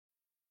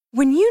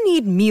When you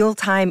need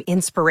mealtime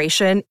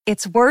inspiration,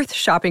 it's worth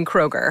shopping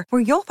Kroger,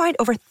 where you'll find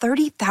over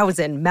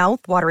 30,000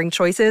 mouth-watering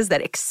choices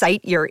that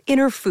excite your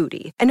inner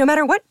foodie. And no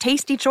matter what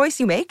tasty choice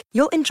you make,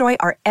 you'll enjoy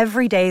our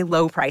everyday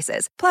low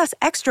prices, plus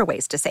extra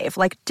ways to save,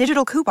 like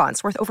digital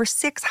coupons worth over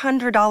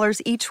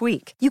 $600 each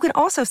week. You can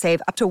also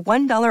save up to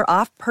 $1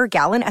 off per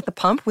gallon at the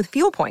pump with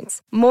fuel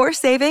points. More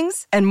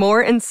savings and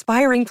more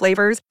inspiring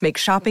flavors make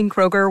shopping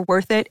Kroger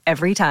worth it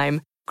every time.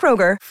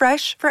 Kroger,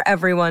 fresh for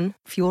everyone.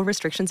 Fuel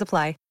restrictions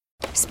apply.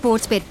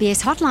 Sportsbet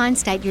BS hotline,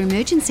 state your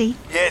emergency.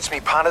 Yeah, it's me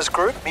punters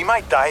group. Me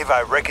mate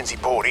Davo reckons he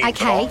bought in.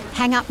 Okay,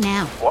 hang up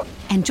now. What?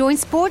 And join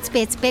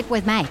Sportsbet's Bet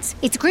with Mates.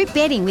 It's group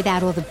betting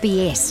without all the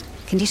BS.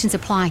 Conditions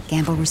apply.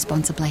 Gamble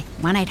responsibly.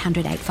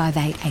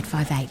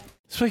 1-800-858-858.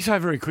 Speaks so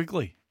very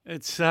quickly.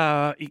 It's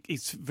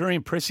very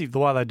impressive the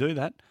way they do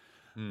that.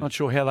 Not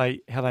sure how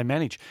they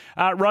manage.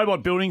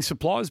 Robot Building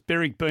Supplies,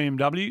 Berwick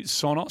BMW,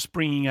 Sonos,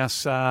 bringing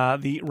us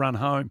the run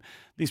home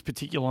this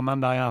particular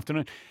Monday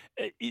afternoon.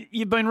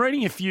 You've been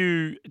reading a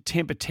few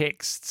temper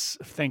texts,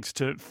 thanks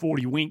to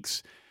 40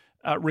 Winks,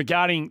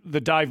 regarding the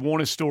Dave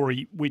Warner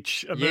story,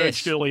 which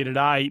emerged earlier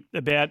today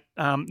about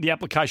the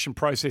application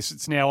process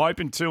that's now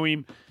open to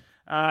him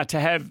to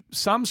have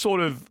some sort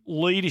of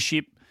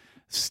leadership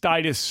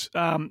status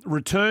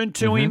returned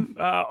to him.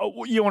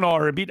 You and I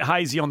are a bit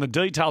hazy on the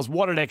details,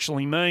 what it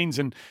actually means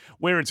and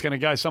where it's going to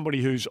go.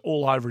 Somebody who's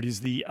all over it is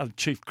the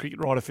chief cricket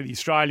writer for The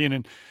Australian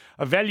and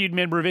a valued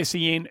member of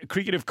SEN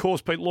Cricket, of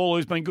course, Pete Lawler,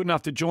 who's been good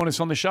enough to join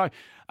us on the show.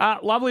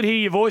 Lovely to hear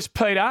your voice,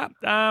 Peter.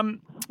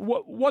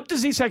 What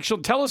does this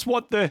actually tell us?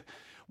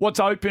 What's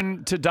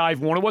open to Dave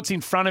Warner? What's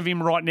in front of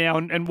him right now,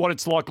 and what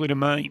it's likely to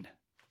mean?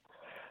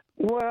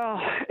 Well,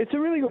 it's a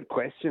really good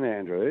question,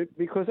 Andrew,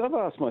 because I've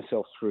asked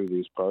myself through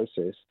this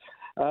process,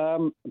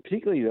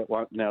 particularly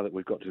now that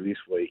we've got to this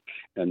week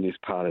and this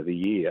part of the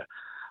year,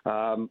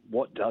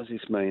 what does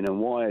this mean and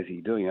why is he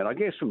doing it? I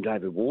guess from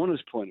David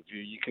Warner's point of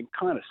view, you can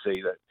kind of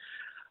see that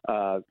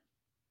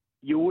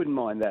you wouldn't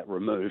mind that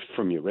removed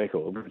from your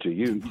record, would you?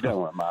 You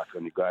don't want to mark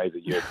on your grave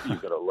that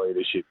you've got a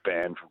leadership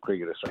ban from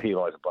cricket. So he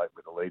lies a bloke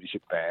with a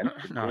leadership ban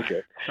from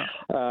cricket.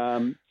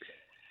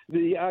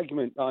 The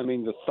argument,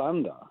 the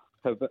Thunder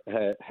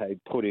had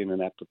put in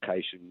an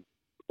application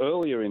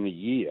earlier in the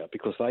year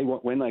because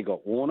when they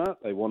got Warner,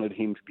 they wanted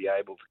him to be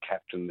able to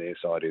captain their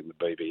side in the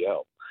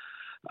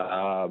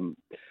BBL.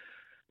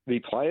 The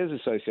Players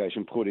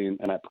Association put in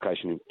an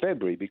application in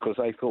February because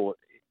they thought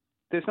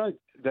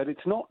that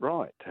it's not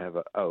right to have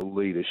a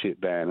leadership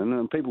ban,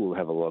 and people will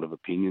have a lot of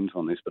opinions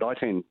on this, but I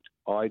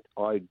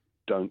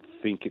don't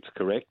think it's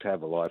correct to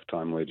have a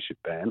lifetime leadership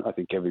ban. I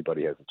think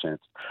everybody has a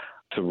chance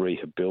to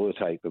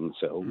rehabilitate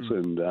themselves,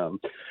 and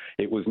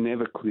it was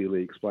never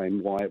clearly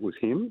explained why it was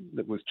him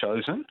that was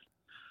chosen.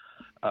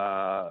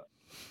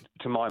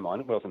 To my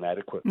mind, it wasn't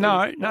adequate.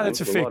 No,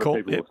 that's a fair call.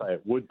 People will say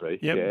it would be.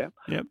 Yep.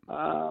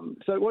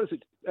 So what is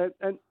it?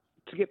 And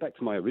to get back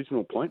to my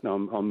original point, no,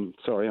 I'm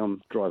sorry,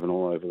 I'm driving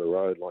all over the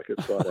road like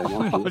it's Friday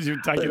night. You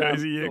take it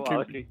easy,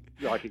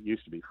 like it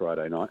used to be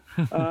Friday night.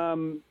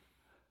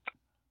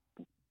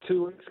 3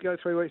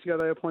 weeks ago,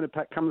 they appointed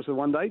Pat Cummins to the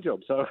one-day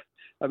job. So,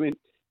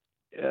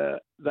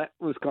 that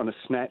was kind of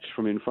snatched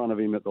from in front of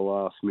him at the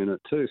last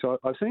minute too. So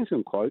I've seen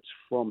some quotes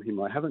from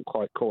him. I haven't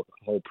quite caught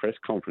the whole press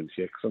conference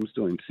yet because I'm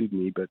still in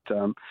Sydney, but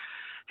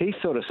he's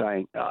sort of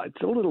saying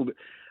it's a little bit...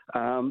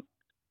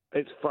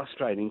 it's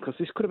frustrating because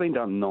this could have been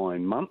done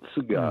 9 months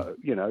ago.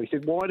 He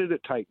said, why did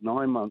it take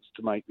 9 months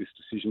to make this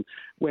decision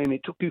when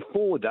it took you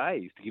 4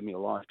 days to give me a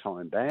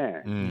lifetime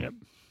ban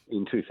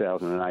in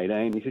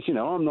 2018? He says,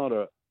 I'm not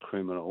a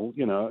criminal.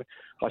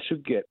 I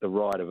should get the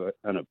right of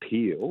an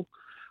appeal.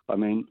 I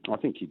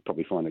think he'd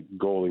probably find it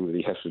galling that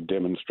he has to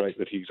demonstrate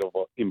that he's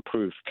of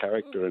improved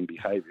character and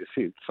behaviour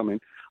since.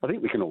 I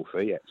think we can all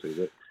see, actually,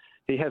 that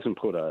he hasn't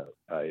put a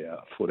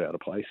foot out of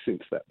place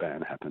since that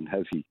ban happened,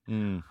 has he?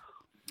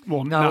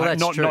 Well, no,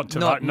 that's not true. to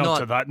that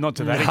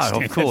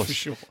extent, of course. that's for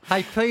sure.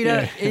 Hey,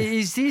 Peter,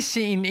 is this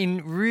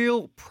in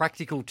real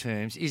practical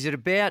terms? Is it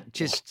about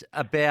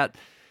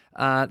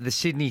the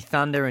Sydney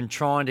Thunder and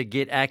trying to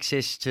get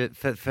access to,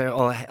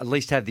 or at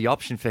least have the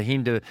option for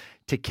him to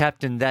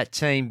captain that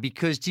team?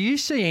 Because do you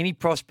see any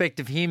prospect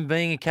of him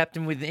being a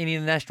captain with any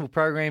of the national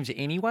programs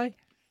anyway?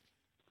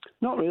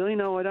 Not really,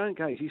 no, I don't,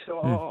 Casey. So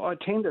I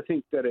tend to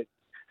think that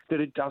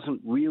it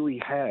doesn't really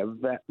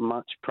have that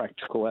much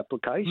practical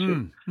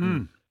application.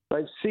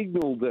 They've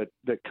signalled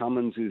that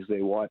Cummins is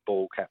their white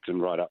ball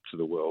captain right up to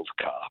the World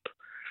Cup.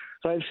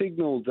 They've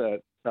signalled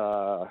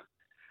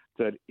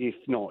that if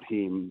not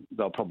him,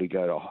 they'll probably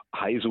go to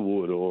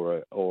Hazelwood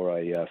or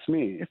a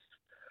Smith.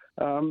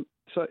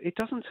 So it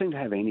doesn't seem to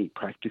have any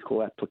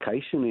practical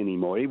application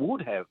anymore. It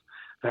would have,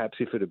 perhaps,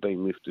 if it had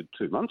been lifted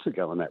 2 months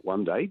ago and that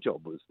one-day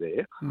job was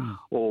there,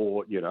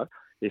 or,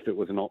 if it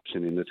was an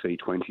option in the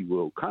T20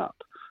 World Cup.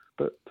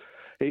 But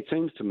it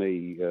seems to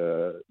me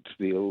to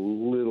be a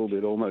little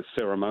bit almost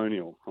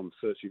ceremonial. I'm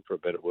searching for a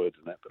better word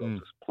than that, but I'll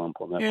just plump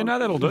on that one. No,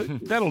 that'll do.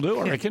 That'll do,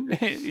 I reckon.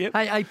 Yep.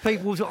 Hey,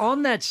 people,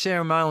 on that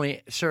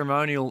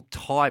ceremonial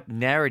type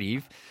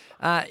narrative,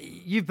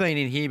 You've been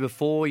in here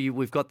before.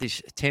 We've got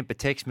this temper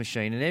text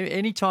machine, and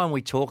any time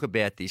we talk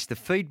about this, the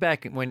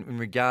feedback in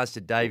regards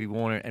to Davey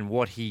Warner and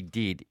what he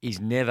did is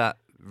never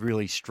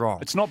really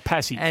strong. It's not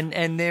passive.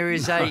 And there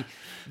is a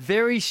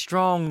very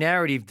strong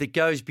narrative that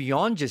goes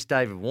beyond just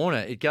David Warner.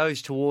 It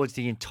goes towards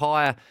the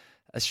entire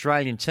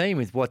Australian team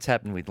with what's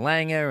happened with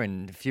Langer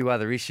and a few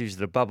other issues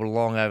that have bubbled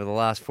along over the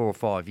last 4 or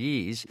 5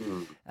 years.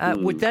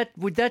 Would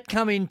that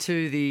come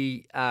into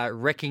the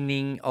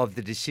reckoning of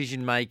the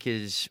decision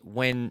makers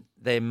when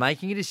they're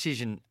making a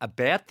decision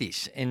about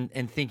this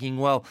and thinking,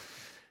 well,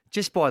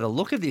 just by the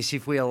look of this,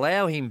 if we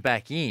allow him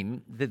back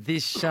in, that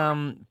this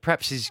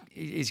perhaps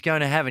is going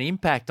to have an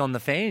impact on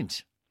the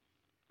fans?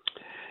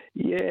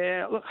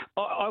 Yeah, look,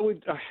 I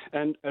would,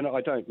 and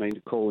I don't mean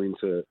to call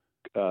into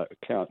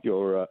count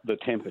your the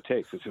temper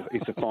text.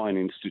 It's a fine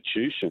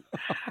institution,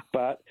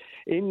 but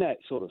in that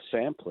sort of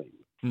sampling,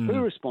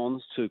 who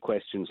responds to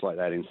questions like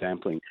that in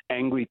sampling?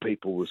 Angry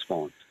people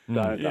respond,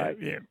 don't they?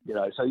 Yeah. You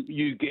know, so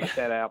you get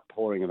that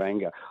outpouring of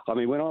anger. I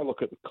mean, when I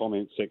look at the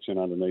comments section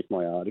underneath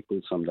my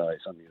articles some days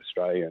on The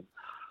Australian,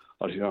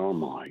 I just go, oh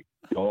my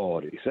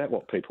God, is that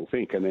what people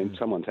think? And then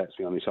someone taps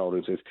me on the shoulder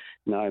and says,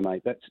 no,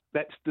 mate,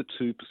 that's the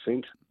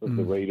 2% of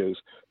the readers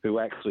who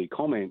actually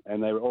comment,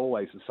 and they're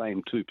always the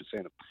same 2%.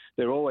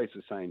 They're always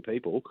the same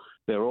people.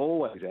 They're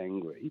always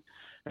angry,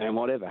 and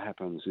whatever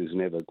happens is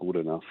never good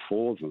enough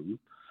for them.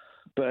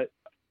 But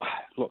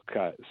look,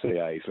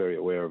 CA is very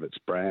aware of its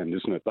brand,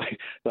 isn't it?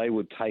 They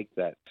would take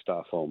that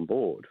stuff on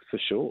board for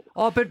sure.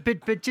 Oh,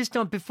 but just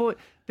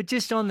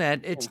on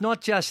that, it's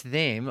not just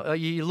them.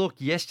 You look,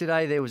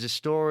 yesterday there was a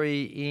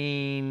story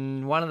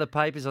in one of the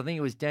papers. I think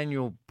it was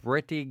Daniel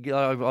Brettig.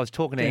 I was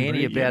talking to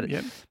Andy about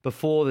it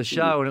before the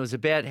show, and it was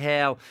about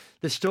how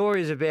the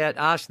story is about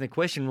asking the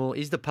question: well,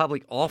 is the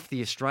public off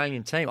the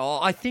Australian team? Oh,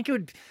 I think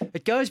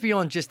it goes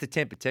beyond just the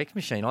temper text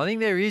machine. I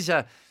think there is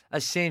a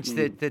sense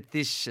that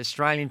this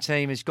Australian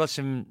team has got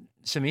some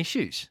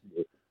issues.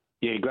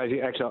 Yeah,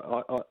 Gracie, actually,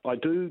 I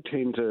do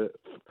tend to...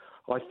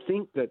 I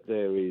think that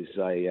there is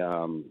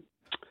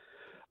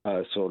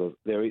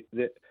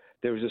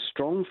there is a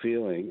strong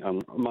feeling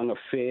among a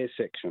fair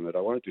section that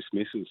I won't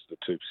dismiss as the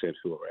 2%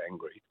 who are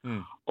angry,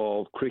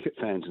 of cricket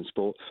fans and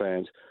sports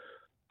fans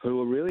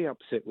who are really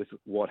upset with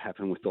what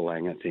happened with the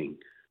Langer thing.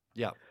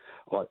 Yeah.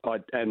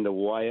 And the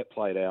way it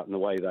played out, and the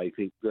way they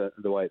think the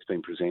way it's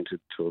been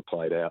presented to have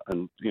played out,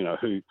 and you know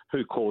who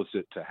caused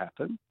it to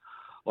happen.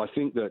 I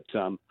think that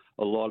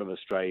a lot of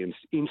Australians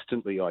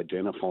instantly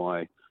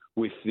identify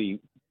with the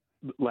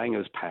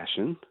Langer's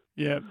passion.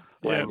 Yeah,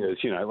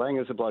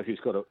 Langer's a bloke who's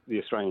got the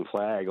Australian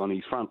flag on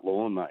his front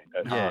lawn, mate.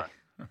 At home.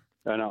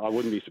 And I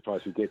wouldn't be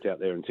surprised if he gets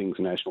out there and sings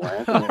the national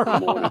anthem every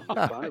morning.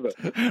 But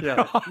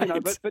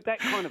that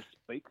kind of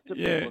speaks to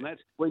people, and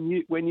that's when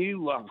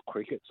you love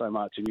cricket so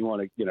much and you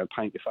want to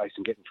paint your face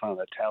and get in front of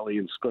the tally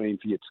and scream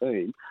for your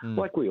team,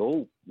 like we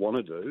all want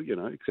to do,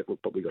 except we've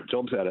probably got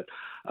jobs at it.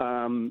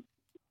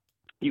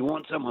 You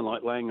want someone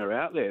like Langer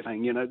out there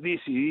saying,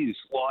 this is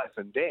life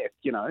and death.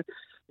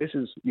 This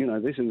is.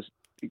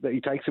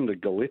 He takes them to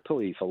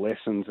Gallipoli for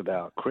lessons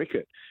about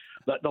cricket.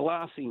 But the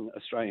last thing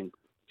Australian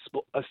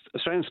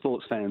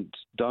sports fans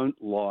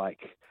don't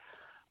like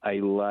a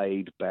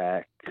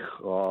laid-back,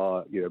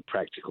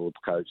 practical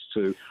coach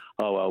to,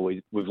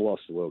 we've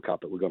lost the World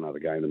Cup, but we've got another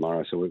game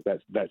tomorrow, so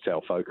that's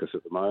our focus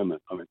at the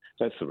moment. I mean,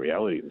 that's the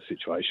reality of the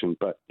situation,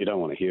 but you don't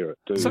want to hear it,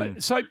 do you?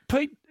 So,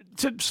 Pete,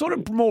 to sort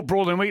of more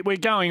broadly, we're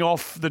going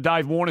off the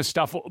Dave Warner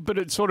stuff, but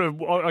it sort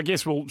of, I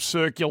guess we'll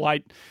circle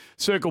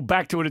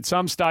back to it at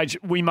some stage.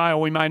 We may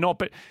or we may not,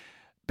 but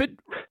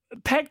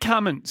Pat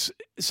Cummins,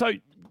 so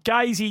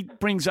Gazy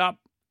brings up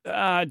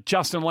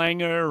Justin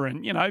Langer,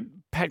 and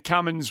Pat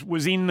Cummins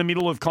was in the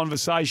middle of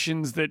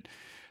conversations that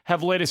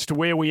have led us to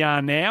where we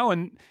are now,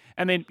 and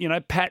then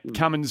Pat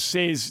Cummins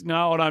says,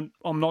 no,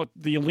 I'm not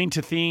the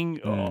Alinta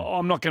thing.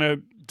 I'm not going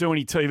to do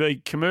any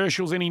TV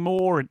commercials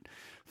anymore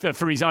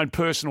for his own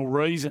personal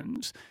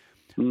reasons.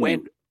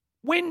 When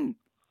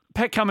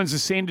Pat Cummins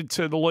ascended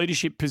to the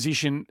leadership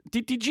position,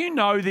 did you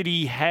know that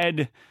he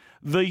had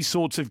these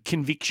sorts of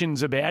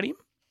convictions about him?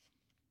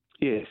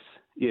 Yes,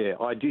 yeah,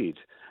 I did.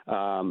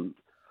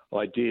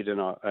 I did, and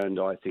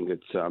I think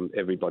it's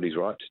everybody's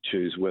right to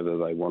choose whether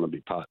they want to be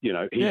part. He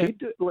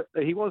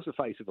was the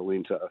face of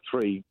Alinta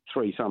three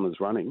summers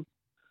running.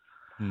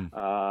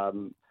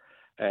 And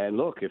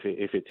look, if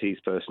it's his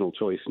personal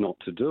choice not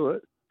to do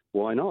it,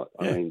 why not?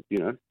 Yeah. I mean,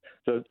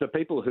 the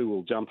people who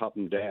will jump up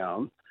and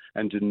down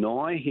and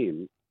deny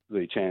him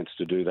the chance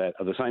to do that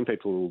are the same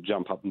people who will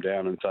jump up and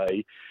down and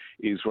say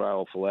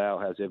Israel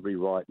Folau has every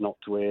right not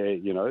to wear,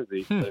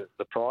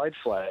 the pride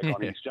flag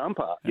on his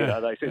jumper.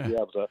 They should be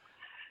able to.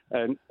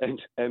 And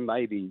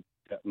maybe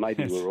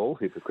we're all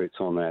hypocrites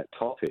on that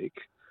topic.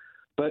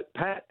 But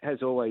Pat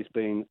has always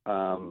been,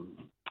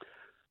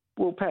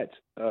 Pat's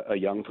a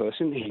young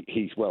person.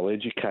 He's well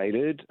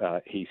educated.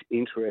 He's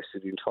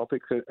interested in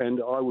topics, and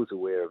I was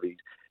aware of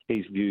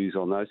his views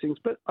on those things.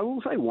 But I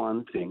will say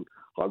one thing.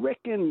 I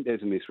reckon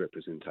there's a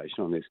misrepresentation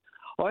on this.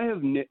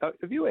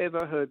 Have you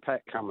ever heard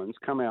Pat Cummins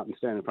come out and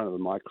stand in front of a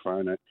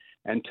microphone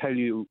and tell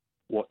you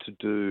what to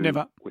do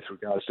Never. with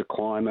regards to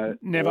climate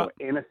Never. or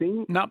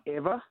anything? No.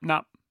 Ever?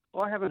 No.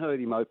 I haven't heard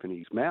him open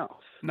his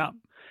mouth. No.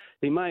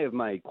 He may have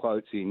made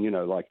quotes in,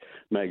 like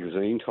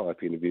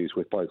magazine-type interviews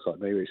with blokes like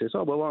me where he says,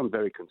 oh, well, I'm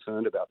very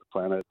concerned about the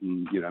planet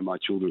and, my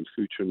children's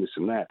future and this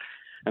and that.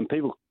 And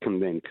people can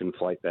then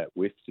conflate that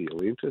with the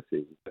Olympia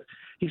thing. But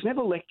he's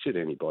never lectured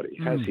anybody,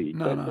 has he?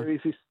 No, but no.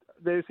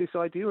 There's this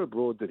idea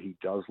abroad that he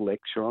does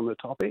lecture on the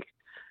topic,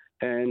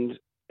 and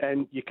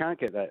you can't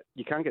get that.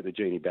 You can't get the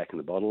genie back in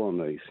the bottle on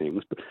these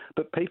things.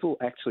 But people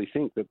actually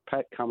think that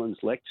Pat Cummins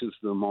lectures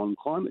them on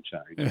climate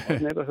change.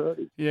 I've never heard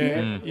it.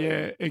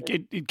 Yeah.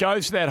 It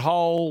goes to that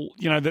whole,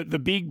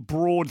 the big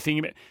broad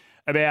thing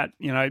about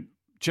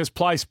just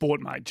play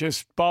sport, mate.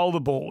 Just bowl the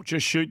ball.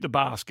 Just shoot the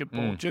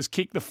basketball. Just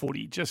kick the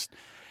footy.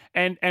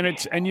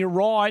 And you're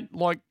right.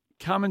 Like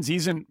Cummins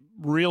isn't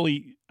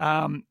really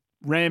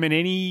ramming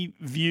any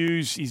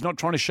views. He's not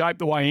trying to shape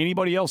the way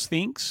anybody else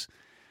thinks.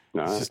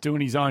 No. He's just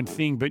doing his own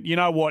thing. But you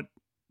know what?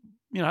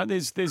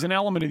 There's an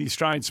element of the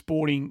Australian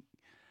sporting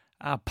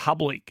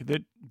public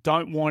that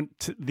don't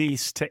want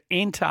this to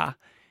enter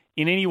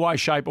in any way,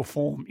 shape, or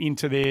form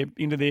into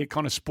their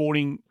kind of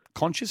sporting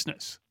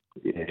consciousness.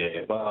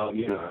 Yeah, well,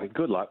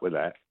 good luck with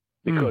that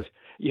because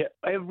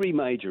every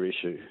major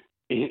issue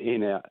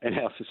in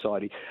our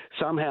society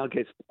somehow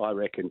gets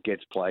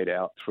played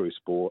out through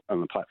sport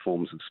and the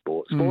platforms of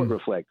sport. Sport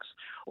reflects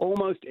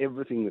almost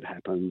everything that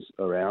happens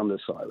around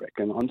us, I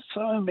reckon. On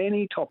so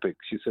many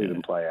topics you see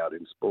them play out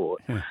in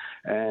sport,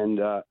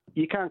 and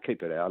you can't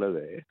keep it out of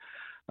there.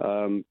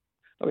 I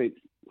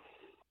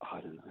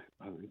don't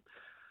know.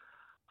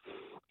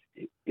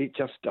 It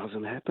just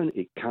doesn't happen.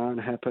 It can't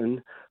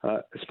happen.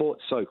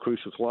 Sport's so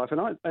crucial to life, and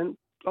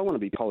I want to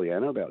be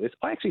Pollyanna about this.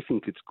 I actually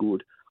think it's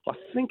good. I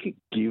think it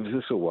gives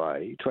us a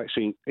way to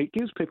it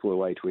gives people a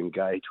way to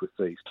engage with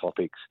these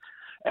topics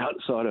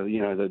outside of,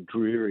 the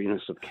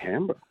dreariness of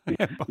Canberra.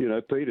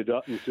 Peter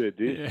Dutton said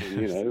this,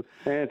 and,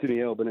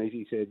 Anthony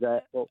Albanese said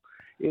that. Well,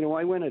 in a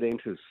way, when it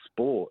enters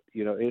sport,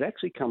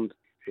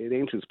 it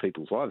enters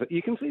people's lives.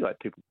 You can see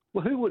people.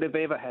 Well, who would have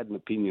ever had an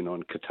opinion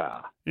on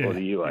Qatar or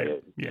the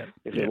UAE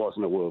if there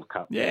wasn't a World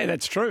Cup? Yeah,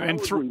 that's true.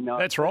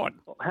 That's right.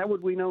 How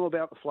would we know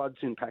about the floods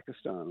in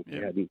Pakistan if we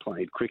hadn't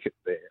played cricket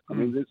there? I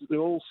mean, there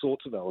are all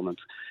sorts of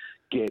elements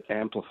get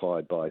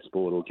amplified by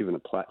sport or given a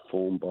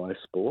platform by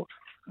sport.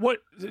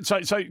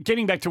 So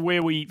getting back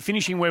to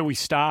finishing where we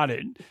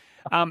started,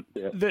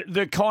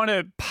 the kind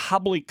of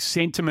public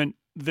sentiment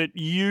that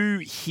you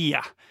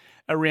hear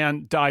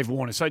around Dave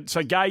Warner. So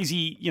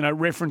Gazy,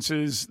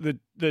 references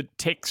the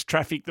text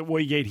traffic that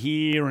we get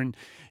here, and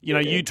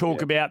you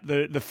talk about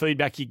the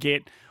feedback you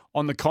get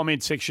on the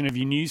comment section of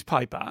your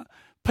newspaper.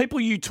 People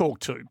you talk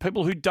to,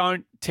 people who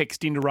don't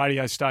text into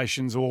radio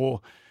stations, or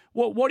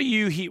what do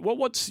you hear?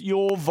 What's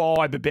your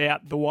vibe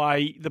about the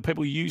way the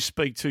people you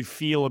speak to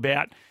feel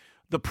about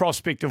the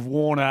prospect of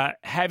Warner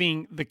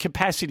having the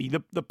capacity,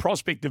 the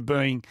prospect of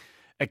being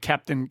a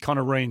captain kind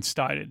of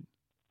reinstated?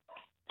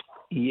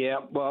 Yeah,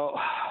 well,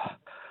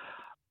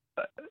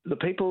 the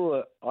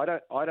people I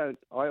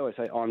always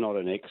say I'm not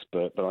an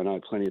expert, but I know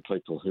plenty of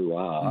people who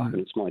are, and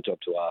it's my job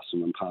to ask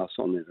them and pass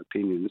on their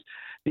opinions.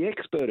 The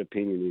expert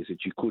opinion is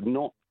that you could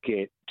not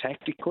get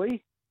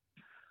tactically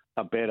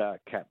a better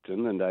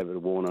captain than David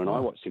Warner, and I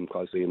watched him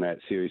closely in that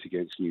series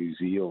against New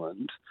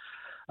Zealand.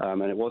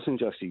 And it wasn't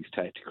just his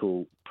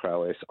tactical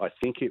prowess. I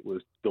think it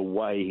was the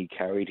way he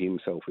carried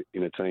himself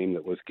in a team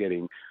that was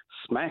getting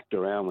smacked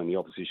around when the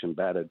opposition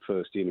batted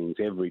first innings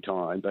every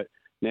time, but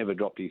never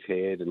dropped his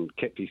head and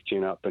kept his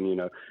chin up, and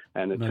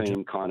and the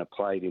team kind of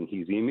played in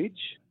his image.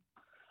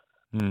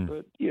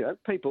 But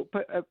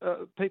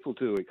people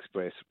do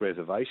express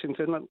reservations,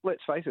 and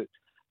let's face it,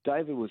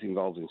 David was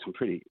involved in some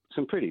pretty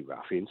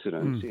rough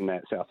incidents in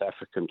that South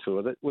African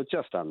tour that were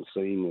just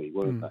unseemly,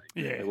 weren't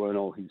they? Yeah. They weren't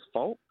all his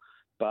fault.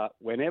 But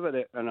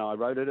whenever and I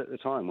wrote it at the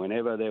time,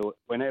 whenever there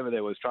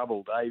was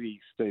trouble,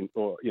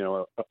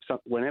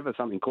 whenever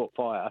something caught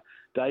fire,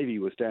 Davey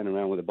was standing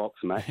around with a box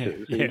of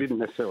matches. He didn't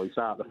necessarily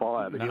start the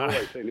fire, but he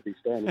always seemed to be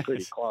standing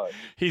pretty close.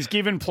 He's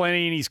given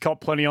plenty and he's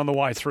copped plenty on the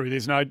way through.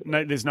 There's no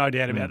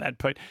doubt about that,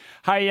 Pete.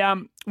 Hey,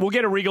 we'll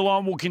get a wriggle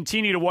on. We'll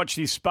continue to watch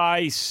this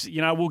space.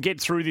 We'll get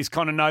through this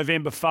kind of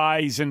November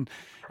phase, and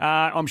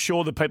I'm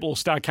sure that people will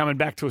start coming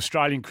back to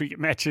Australian cricket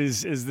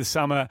matches as the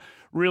summer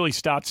really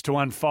starts to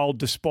unfold,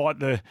 despite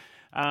the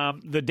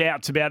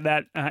doubts about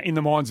that in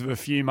the minds of a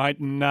few, mate.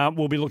 And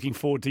we'll be looking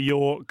forward to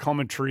your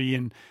commentary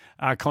and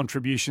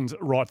contributions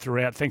right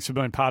throughout. Thanks for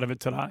being part of it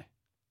today.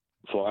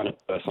 Flying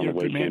it first on the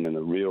weekend and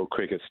the real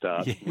cricket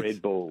starts. Yes.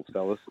 Red balls,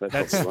 fellas.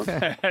 That's the one.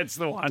 That's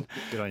the one.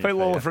 Pete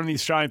Lalor from the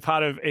Australian,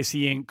 part of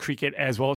SEN Cricket as well.